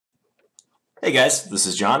Hey guys, this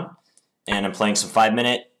is John, and I'm playing some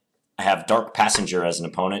 5-minute. I have DarkPassenger as an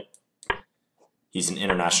opponent. He's an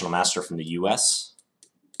international master from the US.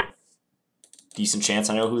 Decent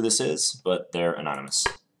chance I know who this is, but they're anonymous.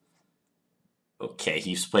 Okay,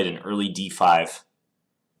 he's played an early d5.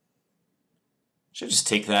 Should I just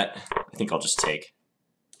take that? I think I'll just take.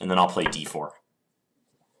 And then I'll play d4.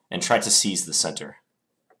 And try to seize the center.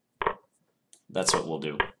 That's what we'll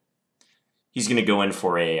do. He's going to go in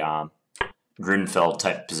for a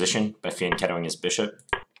Grunfeld-type position by fan-kettling his bishop.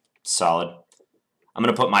 Solid. I'm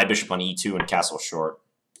going to put my bishop on e2 and castle short.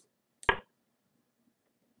 I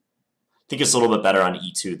think it's a little bit better on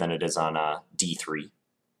e2 than it is on d3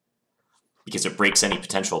 because it breaks any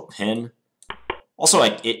potential pin. Also,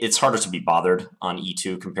 it's harder to be bothered on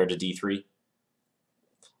e2 compared to d3.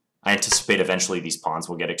 I anticipate eventually these pawns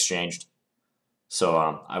will get exchanged, so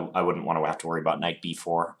I wouldn't want to have to worry about knight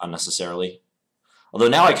b4 unnecessarily. Although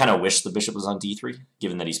now I kind of wish the bishop was on d3,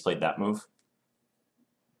 given that he's played that move.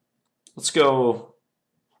 Let's go.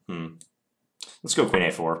 Let's go queen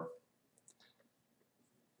a4.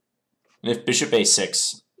 And if bishop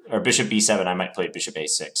a6 or bishop b7, I might play bishop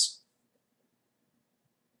a6.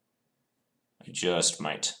 I just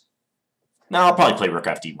might. No, I'll probably play rook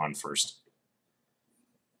fd1 first.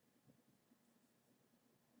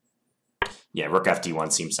 Yeah, rook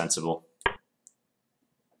fd1 seems sensible.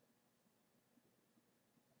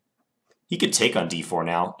 He could take on d4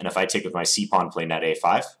 now, and if I take with my c-pawn, play knight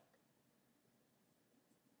a5.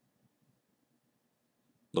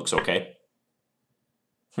 Looks okay.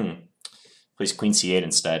 Plays queen c8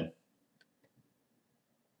 instead.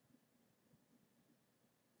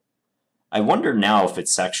 I wonder now if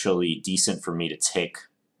it's actually decent for me to take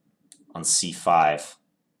on c5.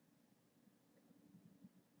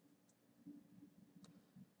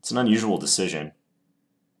 It's an unusual decision.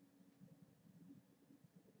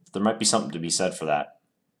 There might be something to be said for that.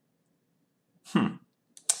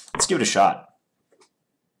 Let's give it a shot.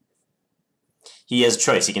 He has a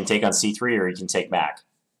choice. He can take on c3 or he can take back.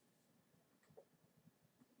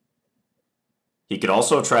 He could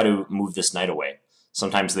also try to move this knight away.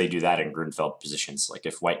 Sometimes they do that in Grunfeld positions. Like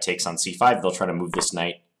if white takes on c5, they'll try to move this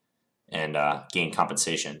knight and gain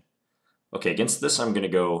compensation. Okay, against this I'm going to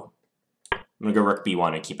go rook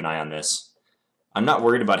b1 and keep an eye on this. I'm not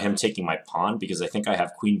worried about him taking my pawn because I think I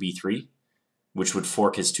have queen b3, which would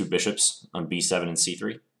fork his two bishops on b7 and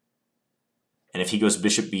c3. And if he goes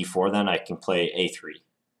bishop b4, then I can play a3.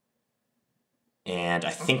 And I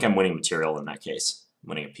think I'm winning material in that case. I'm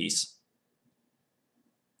winning a piece.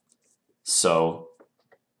 So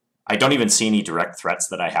I don't even see any direct threats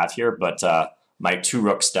that I have here, but my two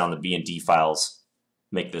rooks down the b and d files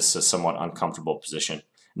make this a somewhat uncomfortable position.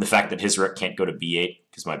 And the fact that his rook can't go to b8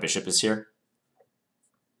 because my bishop is here.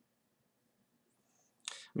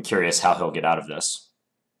 I'm curious how he'll get out of this,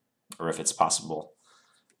 or if it's possible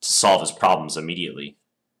to solve his problems immediately.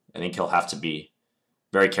 I think he'll have to be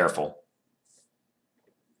very careful.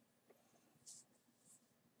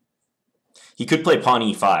 He could play pawn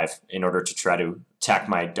e5 in order to try to attack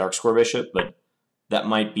my dark square bishop, but that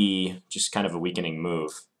might be just kind of a weakening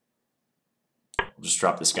move. I'll just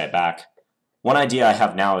drop this guy back. One idea I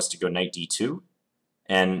have now is to go knight d2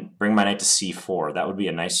 and bring my knight to c4. That would be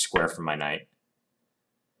a nice square for my knight.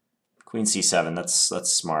 Queen c7,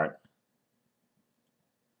 that's smart.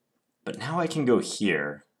 But now I can go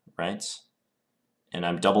here, right? And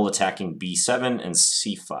I'm double attacking b7 and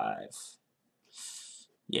c5.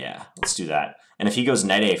 Yeah, let's do that. And if he goes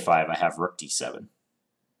knight a5, I have rook d7.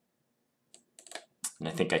 And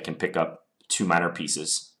I think I can pick up two minor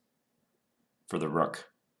pieces for the rook.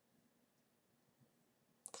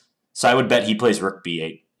 So I would bet he plays rook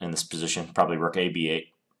b8 in this position, probably rook a b8.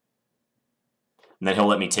 And then he'll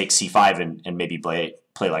let me take c5 and maybe play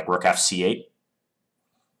like rook f c8.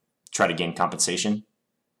 Try to gain compensation.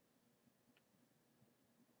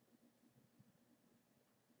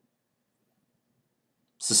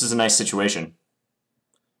 So this is a nice situation.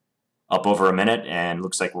 Up over a minute and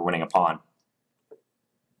looks like we're winning a pawn.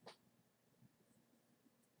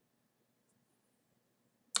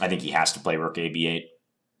 I think he has to play rook a b8. I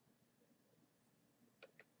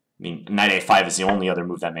mean, knight a5 is the only other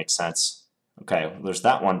move that makes sense. Okay, well, there's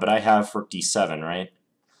that one, but I have rook d7, right?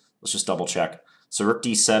 Let's just double check. So rook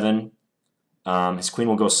d7, his queen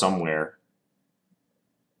will go somewhere.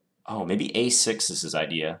 Oh, maybe a6 is his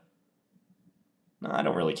idea. No, I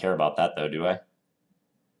don't really care about that, though, do I?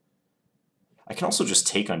 I can also just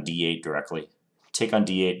take on d8 directly. Take on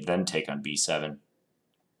d8, then take on b7.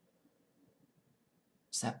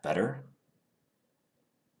 Is that better?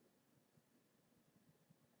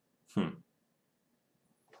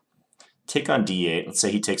 take on d8. Let's say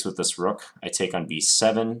he takes with this rook. I take on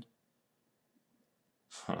b7.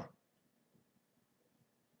 Huh.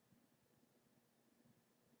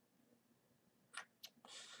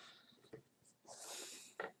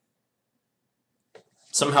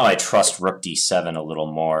 Somehow I trust rook d7 a little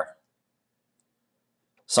more.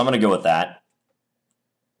 So I'm going to go with that.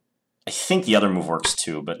 I think the other move works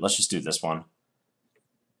too, but let's just do this one.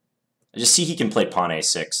 I just see he can play pawn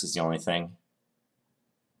a6 is the only thing.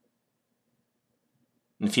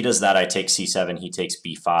 And if he does that, I take c7, he takes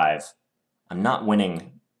b5. I'm not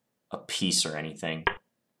winning a piece or anything,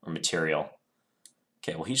 or material.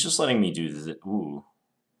 Okay, well, he's just letting me do the... Ooh.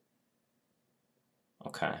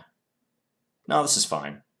 Okay. No, this is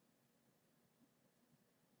fine.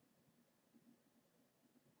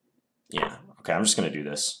 Yeah, okay, I'm just going to do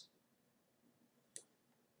this.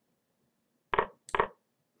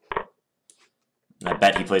 And I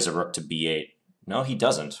bet he plays a rook to b8. No, he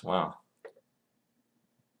doesn't. Wow. I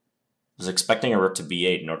was expecting a rook to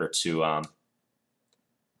b8 in order to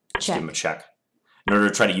just give him a check. In order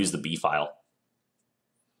to try to use the b file.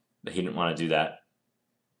 But he didn't want to do that.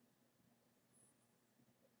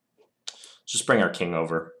 Just bring our king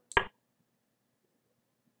over.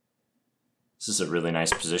 This is a really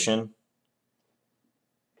nice position.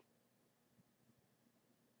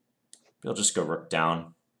 He'll just go rook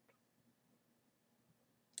down.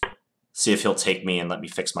 See if he'll take me and let me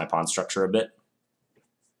fix my pawn structure a bit.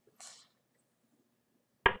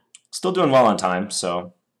 Still doing well on time,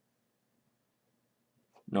 so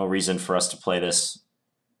no reason for us to play this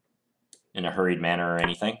in a hurried manner or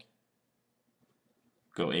anything.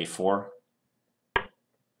 Go a4.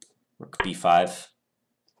 Rook b5.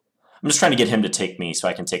 I'm just trying to get him to take me so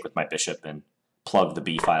I can take with my bishop and plug the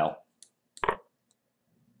b file.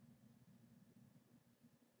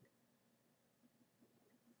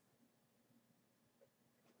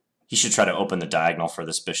 He should try to open the diagonal for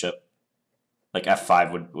this bishop. Like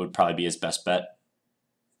f5 would probably be his best bet.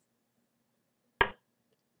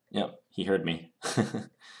 Yep, he heard me.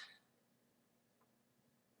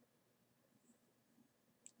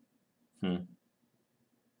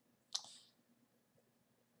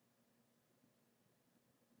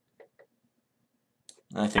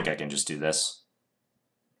 I think I can just do this.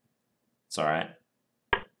 It's alright.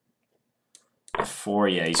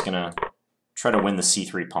 f4, yeah, he's gonna try to win the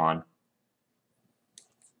c3 pawn.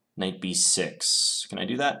 Knight b6. Can I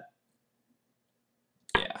do that?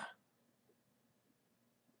 Yeah.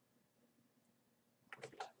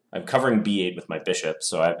 I'm covering b8 with my bishop,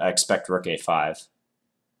 so I expect rook a5.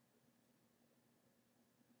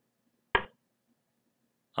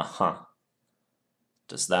 Uh-huh.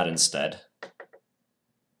 Does that instead. I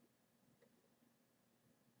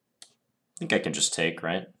think I can just take,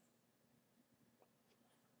 right?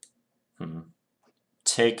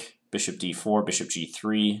 Take, bishop d4, bishop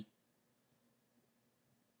g3.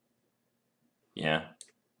 Yeah.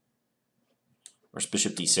 Where's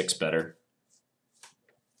bishop d6 better?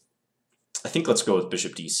 I think let's go with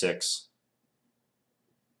bishop d6.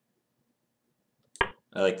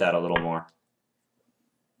 I like that a little more.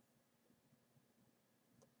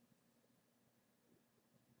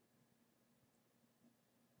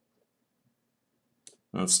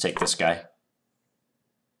 Let's take this guy.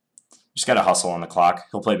 Just got to hustle on the clock.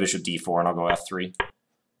 He'll play bishop d4 and I'll go f3.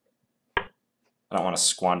 I don't want to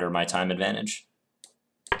squander my time advantage.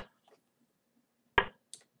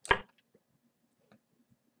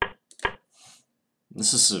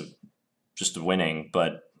 This is just winning,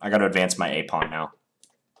 but I got to advance my a pawn now.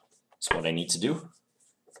 That's what I need to do.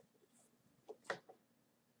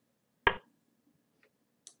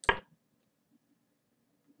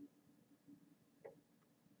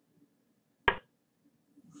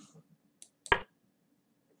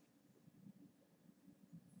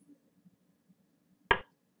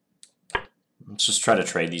 Let's just try to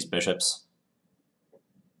trade these bishops.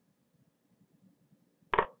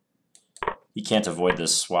 He can't avoid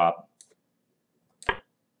this swap.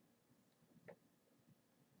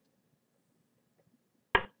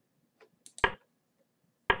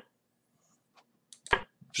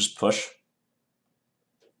 Just push.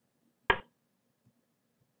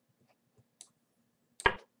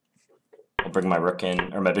 I'll bring my rook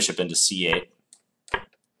in, or my bishop into c8.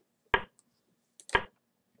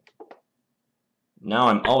 Now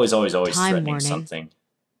I'm always threatening something.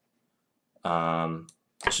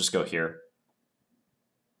 Let's just go here.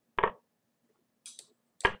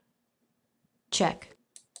 Check.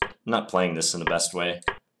 I'm not playing this in the best way,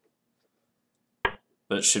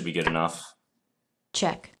 but it should be good enough.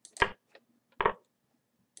 Check.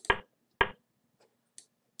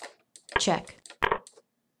 Check.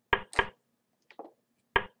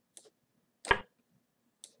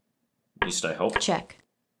 At least I hope. Check.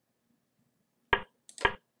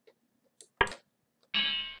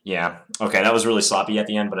 Yeah. Okay, that was really sloppy at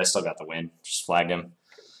the end, but I still got the win. Just flagged him.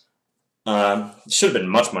 It should have been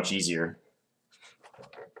much, much easier.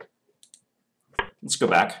 Let's go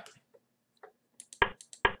back.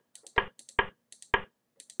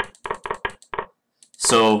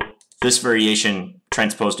 So this variation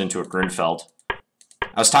transposed into a Grunfeld.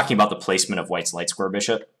 I was talking about the placement of white's light square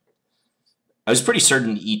bishop. I was pretty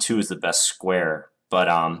certain e2 is the best square, but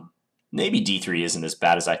maybe d3 isn't as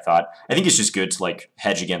bad as I thought. I think it's just good to like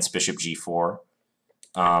hedge against bishop g4.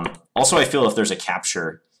 Also, I feel if there's a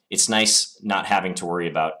capture, it's nice not having to worry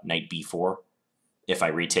about knight b4 if I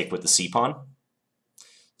retake with the c-pawn.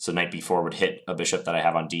 So knight b4 would hit a bishop that I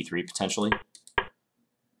have on d3 potentially.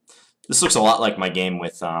 This looks a lot like my game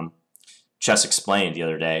with Chess Explained the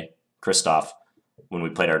other day, Christoph, when we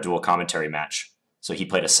played our dual commentary match. So he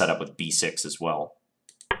played a setup with b6 as well.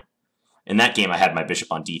 In that game, I had my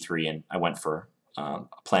bishop on d3, and I went for a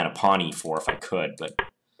plan of pawn e4 if I could, but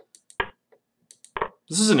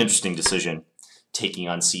this is an interesting decision, taking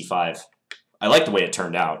on c5. I like the way it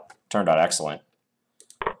turned out. It turned out excellent.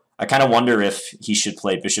 I kind of wonder if he should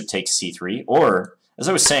play bishop takes c3, or, as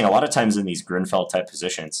I was saying, a lot of times in these Grunfeld-type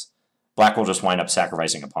positions, black will just wind up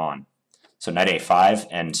sacrificing a pawn. So knight a5,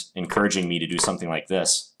 and encouraging me to do something like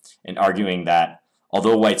this, and arguing that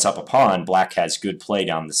although white's up a pawn, black has good play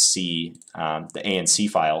down the A and C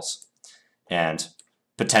files, and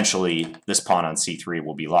potentially this pawn on c3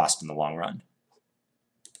 will be lost in the long run.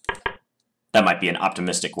 That might be an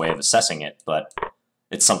optimistic way of assessing it, but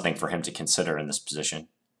it's something for him to consider in this position.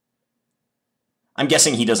 I'm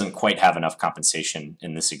guessing he doesn't quite have enough compensation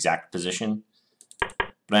in this exact position,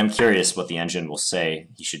 but I'm curious what the engine will say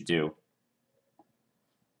he should do.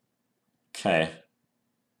 Okay,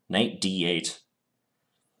 knight d8.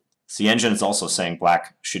 So the engine is also saying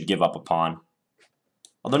black should give up a pawn.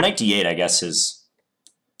 Although knight d8, I guess, is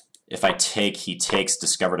if I take, he takes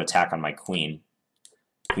discovered attack on my queen.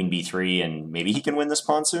 Queen b3, and maybe he can win this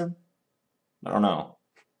pawn soon? I don't know.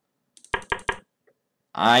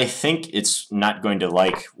 I think it's not going to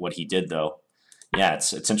like what he did, though. Yeah,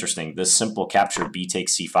 it's interesting. This simple capture b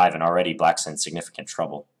takes c5, and already black's in significant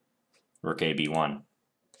trouble. Rook a b1.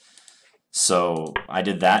 So I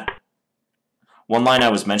did that. One line I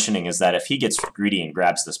was mentioning is that if he gets greedy and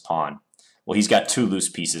grabs this pawn, well, he's got two loose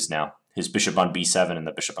pieces now. His bishop on b7 and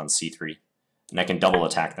the bishop on c3. And I can double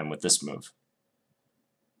attack them with this move.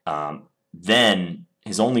 Then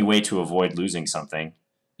his only way to avoid losing something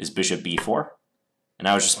is bishop b4. And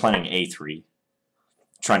I was just playing a3,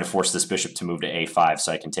 trying to force this bishop to move to a5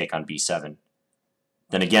 so I can take on b7.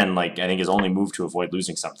 Then again, like I think his only move to avoid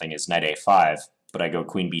losing something is knight a5, but I go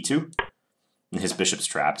queen b2, and his bishop's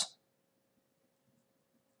trapped.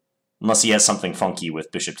 Unless he has something funky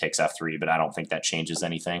with bishop takes f3, but I don't think that changes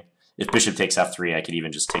anything. If bishop takes f3, I could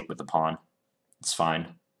even just take with the pawn. It's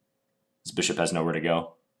fine. His bishop has nowhere to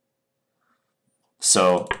go.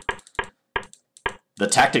 So the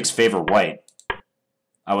tactics favor white.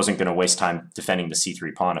 I wasn't going to waste time defending the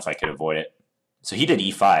c3 pawn if I could avoid it. So he did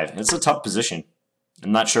e5. It's a tough position.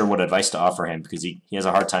 I'm not sure what advice to offer him because he has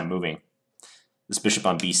a hard time moving. This bishop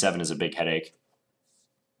on b7 is a big headache.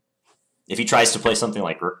 If he tries to play something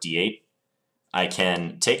like rook d8, I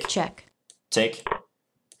can take, Check. take,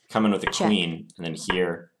 come in with a queen, and then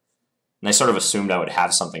here. And I sort of assumed I would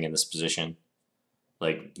have something in this position,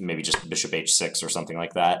 like maybe just bishop h6 or something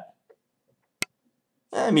like that.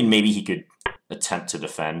 I mean, maybe he could attempt to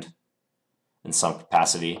defend in some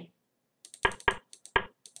capacity.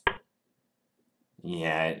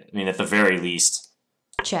 Yeah, I mean, at the very least,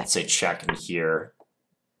 Check. say check and here,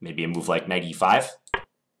 maybe a move like knight e5.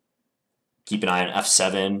 Keep an eye on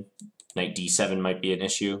f7. Knight d7 might be an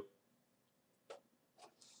issue.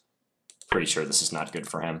 Pretty sure this is not good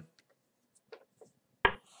for him.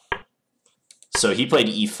 So he played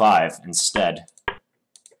e5 instead.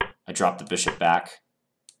 I dropped the bishop back,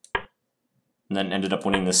 and then ended up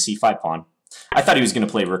winning the c5 pawn. I thought he was going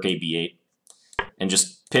to play rook a b8 and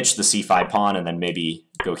just pitch the c5 pawn and then maybe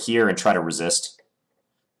go here and try to resist.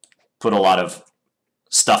 Put a lot of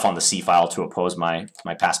stuff on the c file to oppose my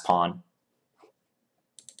passed pawn.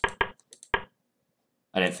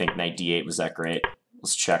 I didn't think knight d8 was that great.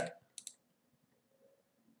 Let's check.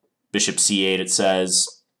 Bishop c8, it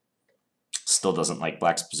says. Still doesn't like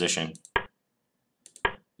black's position.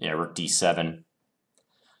 Yeah, rook d7.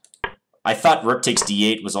 I thought rook takes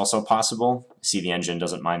d8 was also possible. I see the engine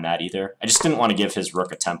doesn't mind that either. I just didn't want to give his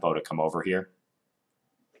rook a tempo to come over here.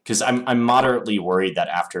 Because I'm moderately worried that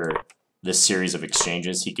after this series of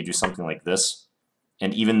exchanges, he could do something like this.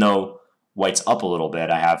 And even though white's up a little bit,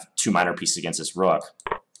 I have two minor pieces against his rook.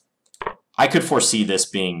 I could foresee this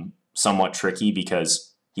being somewhat tricky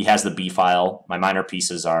because he has the b file. My minor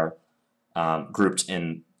pieces are grouped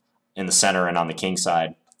in the center and on the king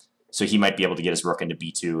side. So he might be able to get his rook into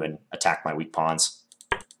b2 and attack my weak pawns.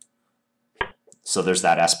 So there's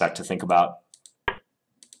that aspect to think about.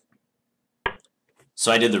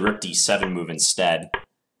 So I did the rook d7 move instead.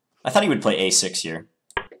 I thought he would play a6 here.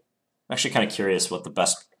 I'm actually kind of curious what the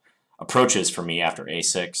best approach is for me after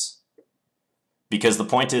a6. Because the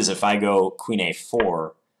point is, if I go queen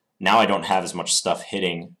a4, now I don't have as much stuff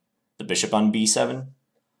hitting the bishop on b7.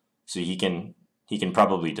 So he can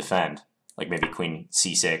probably defend. Like maybe queen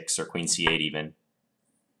c6 or queen c8 even.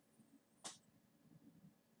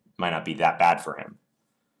 Might not be that bad for him.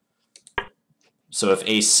 So if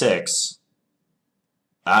a6,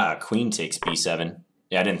 queen takes b7.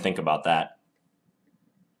 Yeah, I didn't think about that.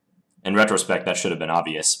 In retrospect, that should have been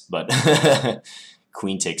obvious, but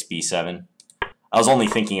queen takes b7. I was only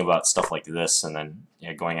thinking about stuff like this and then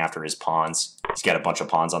going after his pawns. He's got a bunch of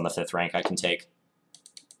pawns on the 5th rank I can take.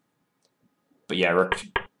 But yeah,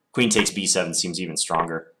 queen takes b7 seems even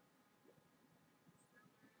stronger.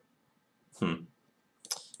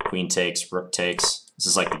 Queen takes, rook takes. This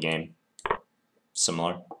is like the game.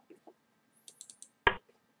 Similar.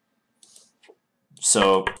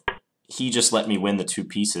 So he just let me win the 2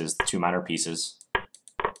 pieces, the 2 minor pieces.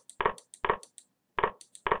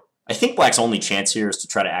 I think Black's only chance here is to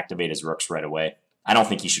try to activate his rooks right away. I don't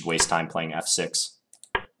think he should waste time playing f6.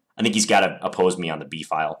 I think he's got to oppose me on the b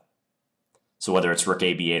file. So whether it's rook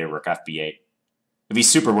a b8 or rook f b8. If he's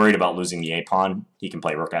super worried about losing the a pawn, he can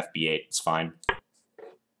play rook f b8. It's fine.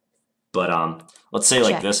 But let's say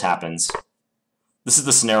like this happens. This is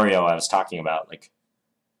the scenario I was talking about. Like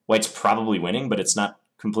White's probably winning, but it's not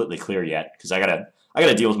completely clear yet because I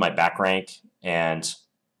gotta deal with my back rank, and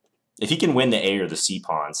if he can win the a or the c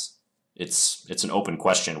pawns, it's an open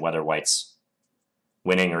question whether White's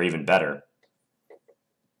winning or even better.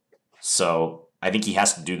 So I think he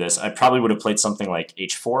has to do this. I probably would have played something like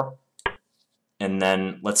h4, and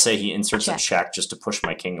then let's say he inserts a check just to push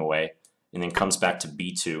my king away, and then comes back to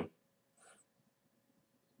b2.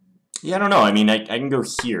 Yeah, I don't know. I mean, I can go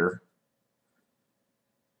here.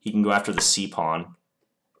 He can go after the c pawn.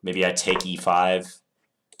 Maybe I take e5,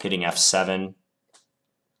 hitting f7.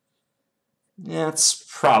 Yeah, it's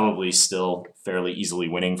probably still fairly easily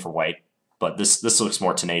winning for White, but this looks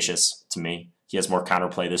more tenacious to me. He has more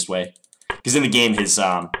counterplay this way. Because in the game,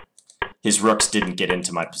 his rooks didn't get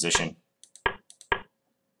into my position.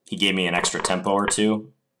 He gave me an extra tempo or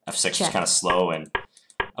two. f6 was kind of slow, and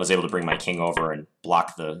I was able to bring my king over and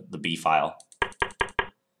block the b file.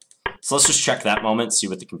 So let's just check that moment, see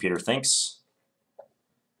what the computer thinks.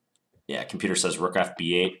 Yeah, computer says rook f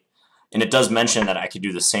b8. And it does mention that I could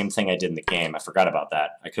do the same thing I did in the game. I forgot about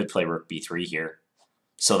that. I could play rook b3 here,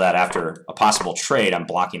 so that after a possible trade, I'm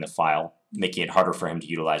blocking the file, making it harder for him to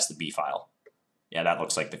utilize the b file. Yeah, that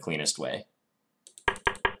looks like the cleanest way.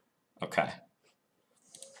 Okay.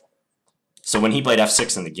 So when he played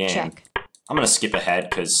f6 in the game, I'm going to skip ahead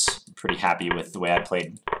because I'm pretty happy with the way I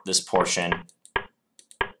played this portion.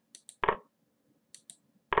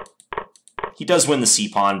 He does win the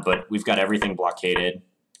c-pawn, but we've got everything blockaded.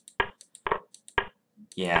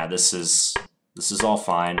 Yeah, this is all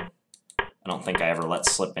fine. I don't think I ever let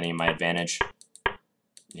slip any of my advantage.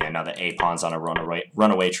 Yeah, now the a-pawn's on a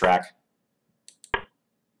runaway track.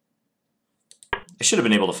 I should have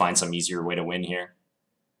been able to find some easier way to win here.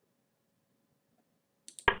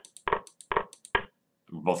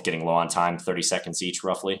 We're both getting low on time, 30 seconds each,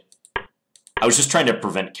 roughly. I was just trying to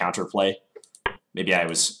prevent counterplay. Maybe I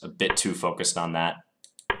was a bit too focused on that.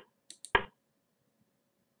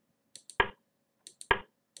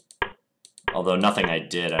 Although nothing I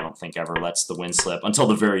did, I don't think ever lets the win slip until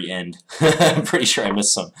the very end. I'm pretty sure I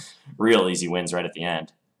missed some real easy wins right at the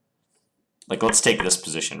end. Like, let's take this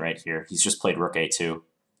position right here. He's just played rook a2.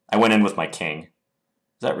 I went in with my king. Is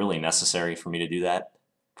that really necessary for me to do that?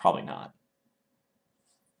 Probably not.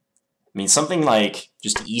 I mean, something like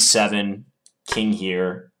just e7, king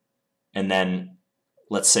here, and then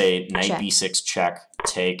let's say knight b6 check,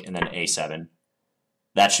 take, and then a7.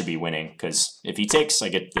 That should be winning, because if he takes, I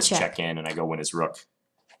get this check in, and I go win his rook.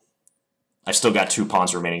 I've still got 2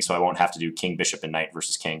 pawns remaining, so I won't have to do king, bishop, and knight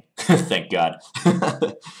versus king. Thank God.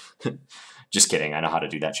 Just kidding. I know how to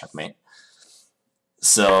do that checkmate.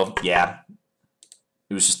 So, yeah.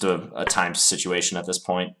 It was just a timed situation at this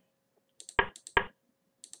point.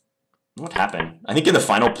 What happened? I think in the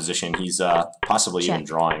final position, he's possibly even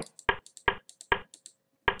drawing.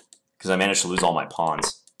 Because I managed to lose all my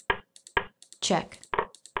pawns. Check.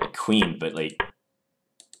 Like queen, but like...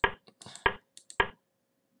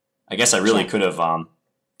 I guess I really could have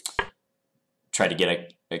try to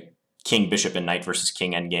get a king, bishop, and knight versus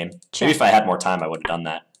king endgame. Check. Maybe if I had more time, I would have done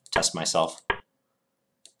that. Test myself.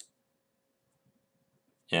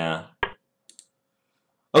 Yeah.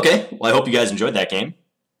 Okay, well, I hope you guys enjoyed that game.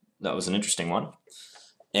 That was an interesting one.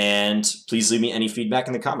 And please leave me any feedback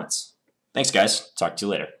in the comments. Thanks, guys. Talk to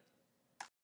you later.